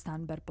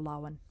کوردستان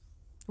بەربڵاون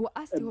و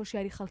ئاستی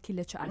هۆشیاری خەڵکی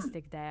لە چه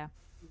ئاستێکدایە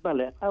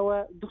بەڵێ ئەوە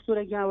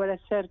دکتۆرەگیانوە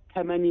لەسەر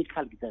تەمەنی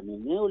خەڵک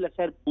دەمێنێ و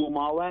لەسەر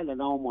بووماوە لە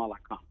ناو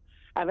ماڵەکان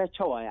ئەوە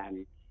چاوە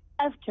یعنی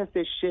اف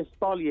کسی 6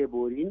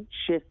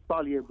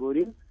 سالیه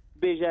بورین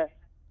بیجه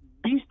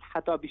 20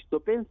 حتی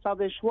 25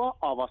 سالش و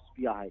آواز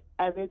بیاهی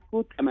اوید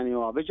بود تمنی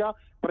و بجا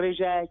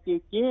پروژه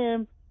که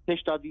کم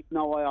تشتا دیت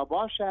نوایا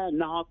باشه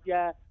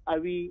نهاتیه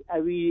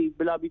اوی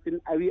بلا بیتن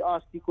اوی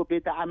آستی کو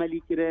بیت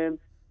عملی کرن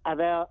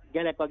اوه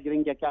گلکا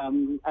گرنگه که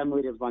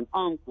اموی رفضان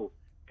آنکو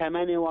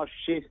تمنی و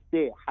 6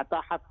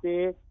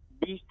 حتی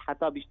 20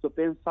 حتی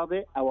 25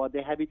 ساله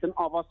اواده هبیتن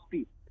آواز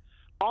بی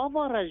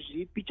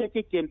آوارجی پیچه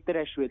که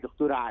کمتره شوی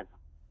دکتور عز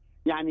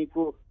یعنی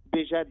که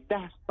بجه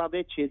 10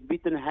 ساده چیز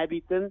بیتن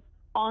هبیتن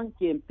آن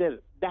کمتر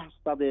 10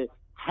 ساده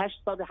 8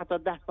 ساده حتی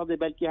 10 ساده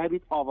بلکه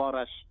هبیت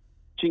آوارش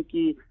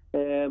چونکی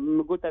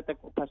مگوت تک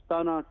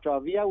پستانا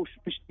چاویه و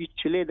پشتی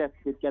چله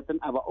دست کتن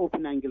او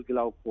اوپن انگل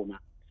گلاو کنه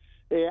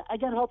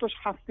اگر هاتوش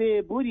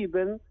هفته بوری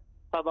بن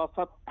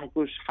صداصت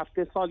هکوش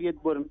هفته سالیت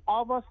برن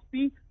آواز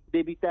بی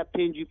دبیتا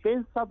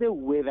 55 ساده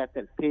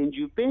ویوتر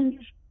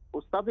 55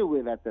 ساده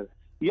ویوتر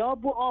یا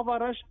بو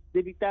آوارش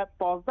دبیتا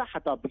 15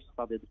 حتی 20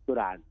 ساده دکتور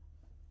عن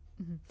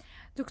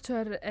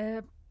دکتۆر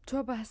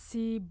تۆ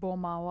باسی بۆ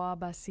ماوە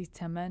باسی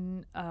تەمەن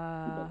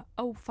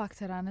ئەو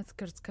فاکتەرانت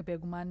کرد کە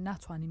بێگومان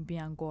ناتوانین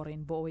بیان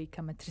گۆڕین بۆ ئەوەی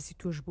کە مەترسی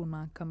توش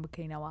بوونمان کەم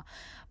بکەینەوە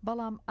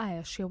بەڵام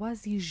ئایا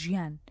شێوازی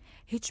ژیان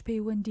هیچ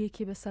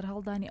پەیوەندیەکی بەسەر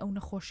هەڵدانی ئەو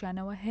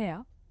نەخۆشیانەوە هەیە؟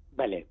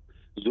 بەڵێ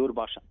زۆر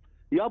باشە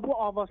یا بۆ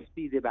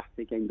ئاواسپی دێ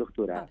بەحسێکەین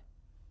دکتۆرە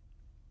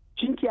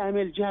چونکی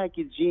ئەمێل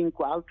جاکی جین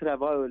و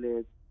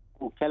ئەڵترەڤایۆلێت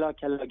و کەلا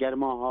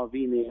گەرما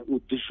هاوینێ و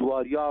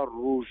دژواریا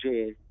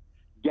ڕۆژێ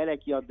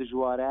گلک یا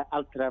دجواره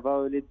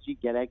التراوایولت جی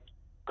گلک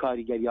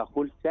کاریگری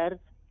خول سر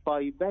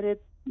فایبرت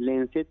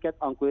لنسیت کت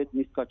آنکویت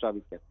نیست کا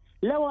چاوید کت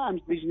لو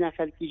امس بجنا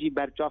خلقيجي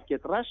برجاف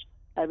كت رش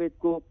اوید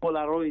کو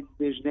پولاروید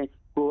بجنه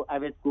کو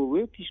اوید کو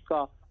وی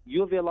پیشکا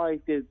یو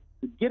ولایت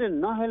گرن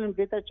نهلن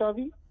بیتا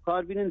چاوی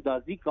کاربینن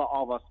دازی کا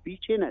آواز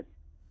پیچه ند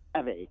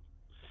اوید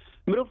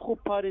مروف خوب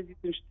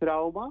پارزیتنش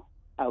تراوما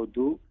او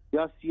دو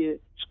یا سی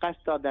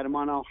شقستا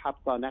درمانا و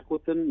حبتا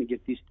نخوتن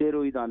میگرتی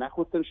ستیرویدا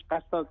نخوتن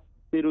شقستا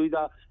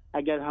ستیرویدا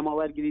اگر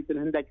هماور گریتن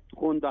هندک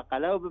خوندا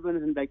قلاو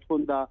ببن هندک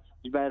خوندا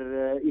جبر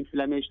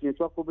انفلامیشن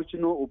توقو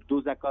بچنو و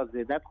بدوزکا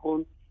زیدت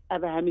خون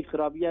او همی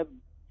خرابیه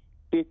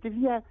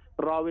بیتویه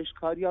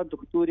راوشکاریا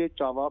دکتور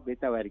چاوا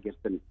بیتا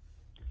ورگرتن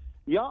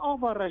یا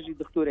آوار رجی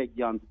دکتور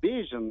گیان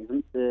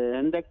بیجن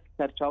هندک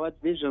سرچاوت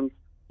بیجن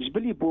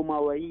جبلی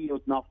بوماوایی و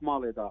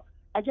نافمال دا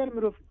اگر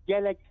مروف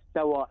گلک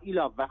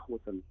سوائلا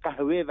وخوتن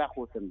قهوه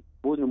وخوتن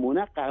بو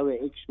نمونه قهوه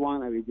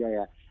اکشوان او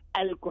جایه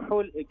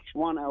الکحول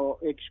اکشوان او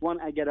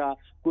اکشوان اگر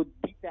کد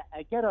بیتا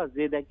اگر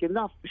زیده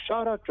کرنا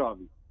فشارا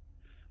چاوی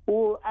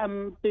و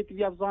ام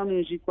پیتویا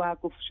بزانین جی که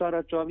هکو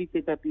فشارا چاوی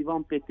تیتا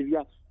پیوان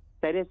پیتویا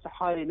ترس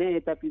حال نه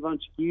تا پیوان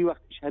چکی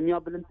وقتش همیا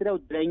بلندتره و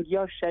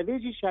درنگیا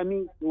شویجیش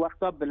همی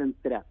وقتا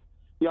بلندتره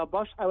یا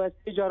باش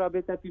اوست جارا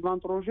بیتا پیوان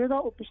تروژه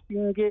دا و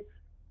پشتینگه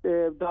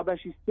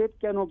دابشی ستیب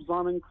کن و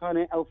بزانن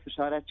کانه او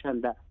فشاره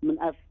چنده من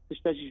اف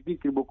تشتاجیش بیر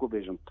کر بکو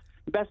بیجم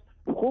بس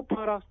خوب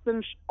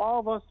پاراستنش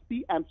آواز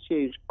بی ام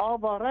چیج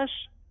آوارش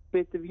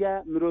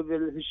بیتویا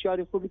مروویل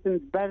هشیاری خوب بیتن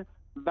بر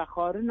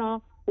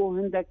بخارنا و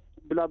هندک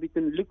بلا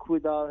بیتن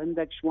لکودا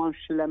هندک شوان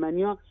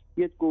شلمانیا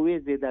یت گوه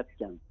زیدت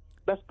کن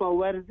بس با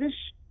ورزش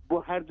با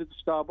هر دو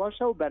تشتا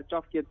باشه و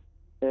برچاف که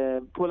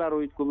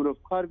پولاروید که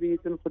مروف کار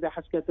بینیتن خود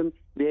حس کتن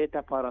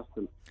بیتا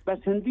پاراستن بس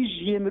هندی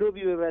جیه مرو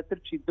بی ببتر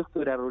چی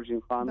دکتر روژین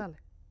خان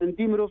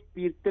هندی مروف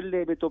بیرتر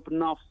لی به توپ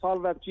ناف سال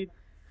و بچید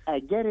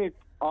اگر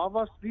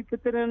آواز بی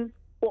پترن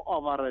و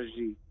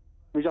آوارجی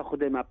مجا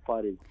خوده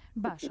مبپارید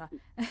باشە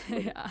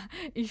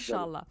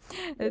ئینشاءڵڵا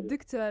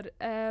دکتۆر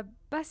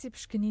باسی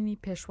پشکنینی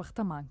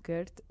پێشوەختەمان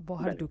کرد بۆ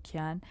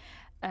هەردووکیان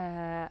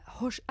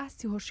هۆش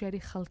ئاستی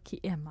هۆشیاری خەڵکی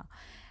ئێمە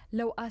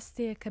لەو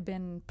ئاستەیە کە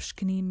بێن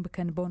پشکنین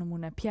بکەن بۆ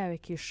نمونە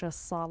پیاوێکی 6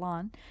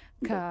 ساڵان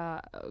کە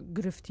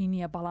گرفتی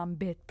نییە بەڵام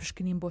بێت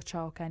پشکنین بۆ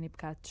چاوەکانی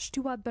بکات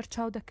شتی وات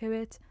بەرچاو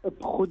دەکەوێت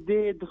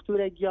خودێ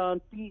دکتۆرە گیان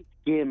پی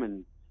گێمن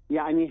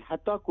یعنی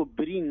هەتا کو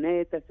برین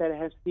نەیەتە سەر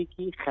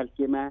هەستێکی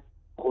خەڵکێمە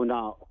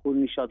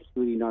خون نشاد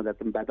سوری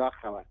نادتم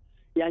بداخوه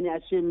یعنی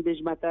اشیم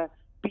بجمتا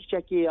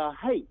پیچکی یا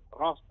هی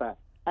راسته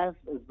اف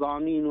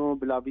زانینو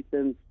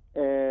بلابیتن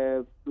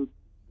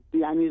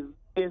یعنی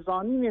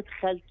زانین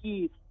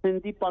خلکی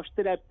هندی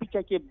پاشتره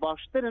پیچکی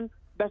باشترن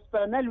بس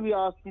با نلوی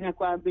آستینه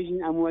که هم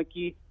بجین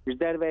اموکی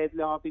جدر و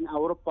اطلاعاتین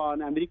اوروپا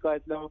امریکا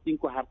اطلاعاتین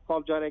که هر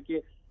سال جاره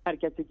که هر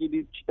کسی که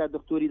بید چیتا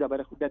دکتوری دا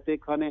برای خودت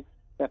کانه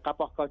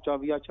قپاق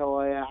کاچاوی ها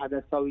چواه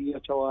عدساوی ها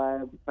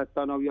چواه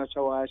پستاناوی ها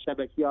چواه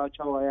شبکی ها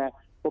چواه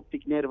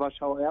اوبتیک نيرفا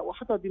شويه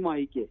وحتى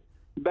دماغي كي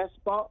بس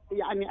با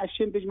يعني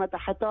اشين بجمت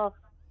حتى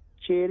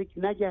شيرك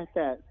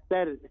نجهته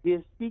سر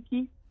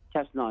هيستيكي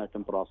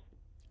كسنايتم براست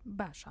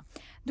باشا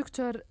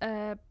دكتور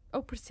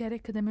او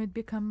پرسیارێک کە دەمەوێت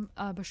بێکەم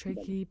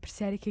بەشێکی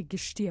پرسیارێکی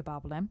گشتیە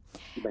با بڵێم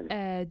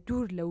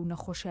دوور لەو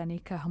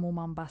نەخۆشیانەی کە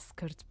هەمومان باس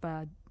کرد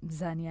بە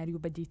زانیاری و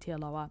بە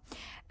دیتێڵەوە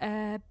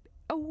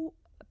ئەو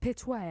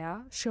پێت وایە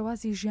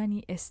شێوازی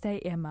ژیانی ئێستای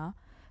ئێمە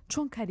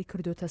چۆن کاری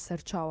کردوتە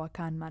سەر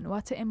چاوەکانمان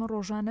واتە ئێمە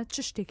ڕۆژانە چ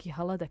شتێکی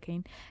هەڵە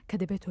دەکەین کە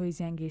دەبێت هۆی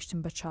زیانگەیشتن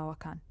بە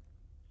چاوەکان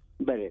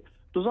بەێ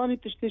دوزانی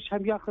تشتێش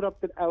هەمیا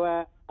خراپتر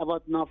ئەوە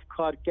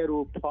نافکارکەر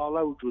و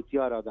پاڵە و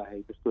جوتیارا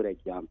هەیە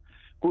دکتۆرێکیان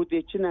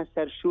گوتێچنە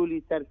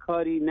سەرشولی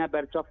سەرکاری نە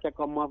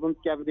بەرچافکێکا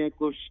ماڤنکەبنێ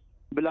کوش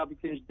بلا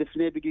بیتنش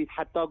دفنێ بگریت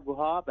حتا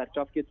گوها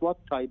بەرچافکێتوە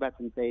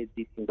تایبەتن تەیە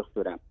دیتن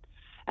دکتۆرە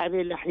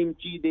ئەوێ لە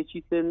حیمجی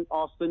دەچیتن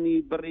ئاسنی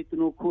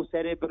بڕیتن و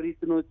کۆسەرێ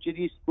بڕیتن و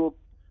چریسکۆ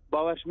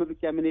باورش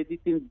مبكي من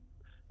ديتين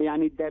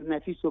يعني در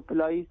نفيس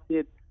وبلايس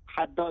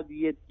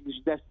حدادية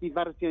دستي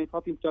فرس يعني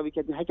فاطم تشافي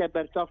كده هكا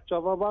برشاف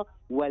شافابا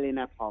ولا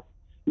نفحص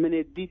من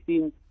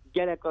الديتين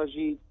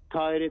جلكاجي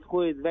تايرت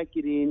خويز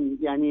ذكرين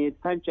يعني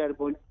بانشر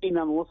بون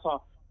إنما وصى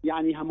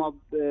يعني هما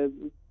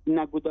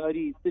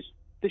نقداري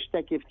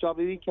تشتكي في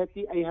شافي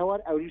كتي أي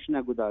هوار أو ليش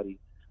نقداري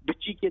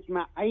بتشيكت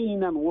مع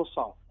أين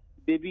وصى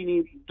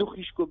ببيني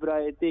دخش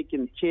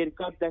كبرايتكن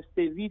شركات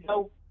دستي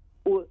فيديو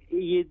و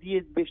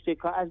یدیت بشته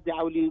که از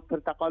دعولی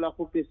پرتقال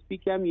خوب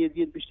سپیکم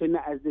یدیت بشته نه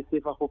از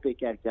دستیفا خوب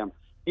کردم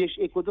یش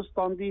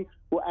اکودستاندی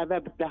و اوه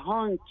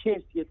دهان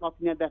کس یه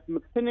تاپینه دست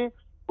مکتنه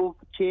و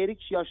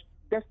چریکش یاش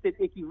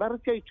دستت اکی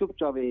ورکای چوب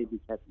چاوه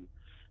دیکتی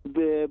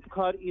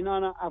بکار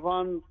اینانا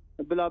اوان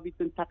بلا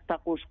بیتن تک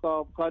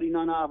تقوشکا بکار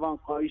اینانا اوان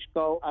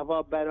قایشکا و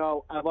اوه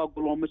براو اوه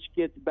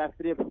گلومچکت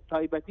بفره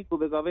تایبتی که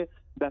بگاوه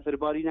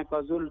بفرباری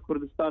نکازول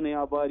کردستان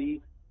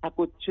آباری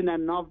حکوت چنه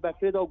ناف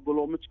بفرد و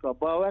گلومچکا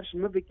باورش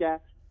مبکه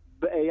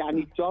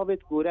يعني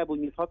جابت كورا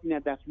بنيفاتنا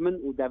دفمن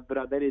ودف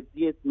برادر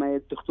زيت ما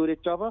دكتور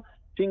جابا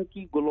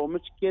چونكي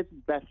گلومچ كت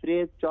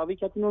بفرد جاوي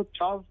كتنو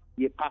چاو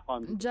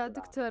پاقان جا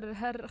دکتۆر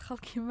هەر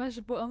خەڵکی مەش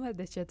بۆ ئەمە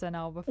دەچێتە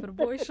ناو بەفر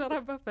بۆی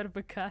شەڕە بەفر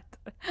بکات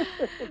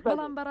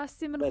بەڵام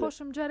بەڕاستی من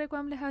خۆشم جارێک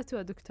وام لێ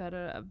هاتووە دکتۆر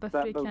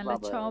بەفرێکیان لە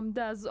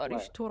چاومدا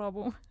زۆریش تووڕە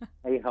بوو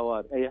ئەی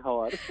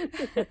هەوار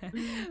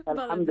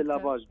الحەمدلله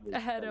باش بوو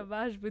هەرە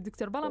باش بوو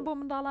دکتۆر بەڵام بۆ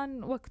منداڵان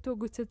وەک تۆ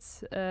گوتت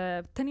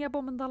تەنیا بۆ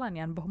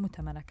منداڵانیان بە هەموو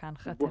تەمەنەکان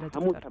خەتەرە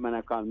هەموو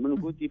تەمەنەکان من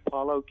گوتی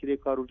پاڵا و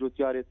کرێکار و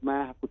جوتیارێت مە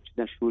هەکو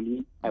نەشولی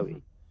ئەوێ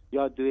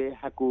یا دوێ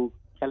هەکو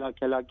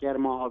کەلا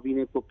گەرما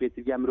هاوینێک بۆ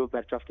پێتریا مرۆڤ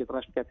بەرچاوکێت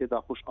ڕەش بکاتێدا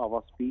خوش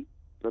ئاواسپی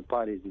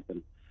پارێزیتن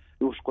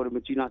وش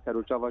قورمەچینا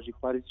سەرۆجاواژی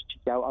پارێزی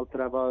چیکا و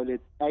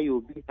ئەڵترەڤایۆلێت ئەی و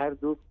بی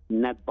هەردوو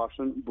نەت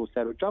باشن بۆ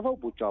سەرۆجاوا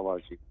و بۆ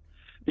جاواژی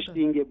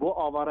پشتینگێ بۆ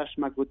ئاوارەش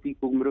مەگوتی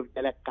و مرۆڤ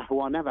گەلک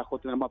قەهوانە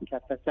بەخۆتن ئەمە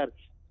بکاتە سەر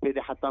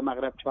پێدە حتا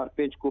مەغرب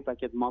 4-5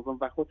 کۆپەکێت مازن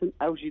بەخۆتن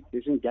ئەوژی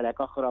دێژن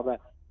گەلەکە خراپە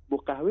بۆ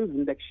قەهوەی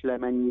هەندێک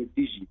شلەمەنی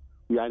دیژی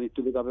یعنی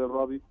تو بگابێ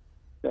ڕابی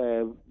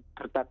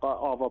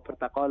ئاوا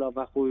پرتەقالا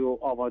بەخۆی و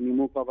ئاوا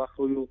نیمۆکا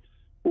بەخۆی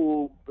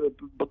و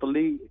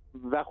بطلی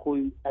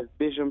بەخۆی ئەس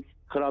بێژم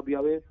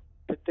خراپیاوێ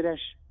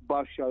پترەش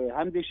باشیاوێ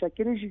هەندێ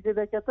شەکرێژی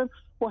زێدەکەتن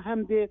و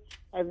هەندێ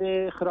ئەvێ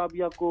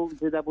خراپیاک و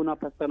زێدەبوونا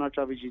پەستەنا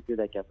چاویژی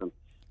زێدەکەتن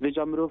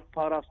vêca mirov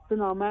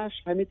parastina me ji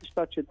hemî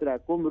tişta çêtir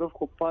ku mirov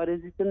xwe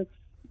parêzîtin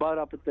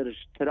bara pitir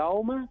ji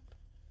trawme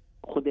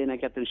xudê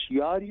neketin ji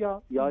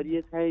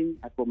yariyê heyn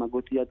ku me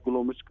gotiye yet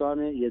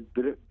gulomişkanê yet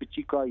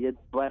biçîka yet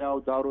bera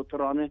û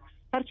darotirane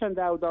her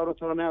çende ew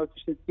darotirane ew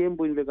tiştê têm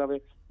bûn vêgavê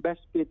bes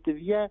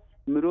pêtiviye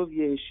mirov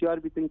yê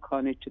hişyar bîtin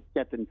kanê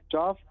çitketin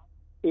çav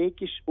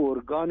êkiş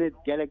organê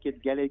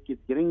gelekê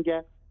giring e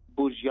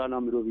بۆ ژیانە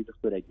مرۆڤی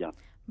دکتۆرەگیان.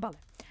 بەڵێ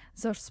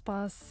زۆر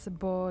سپاس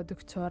بۆ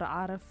دکتۆر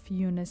عارف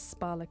یونس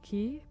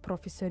باڵکی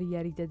پرۆفیسۆری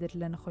یاریدەدر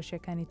لە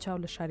نەخۆشیەکانی چاو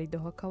لە شاری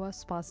دۆهۆکەوە.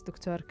 سپاس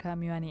دکتۆر کە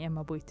میوانی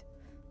ئێمە بوویت.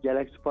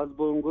 گەلێک سپاس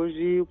بۆ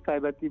ئەنگۆژی و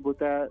تایبەتی بۆ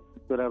تا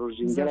دکتۆرە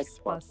رۆژین.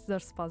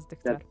 زۆر سپاس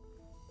دکتۆر.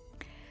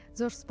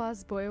 زۆر سپاس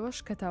بۆ ئێوەش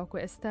کە تاوەکو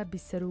ئێستا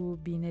بیسەر و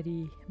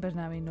بینەری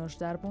بەرنامەی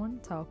نۆژدار بوون.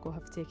 تاوەکو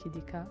هەفتەیەکی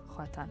دیکە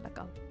خواتان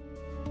لەگەڵ.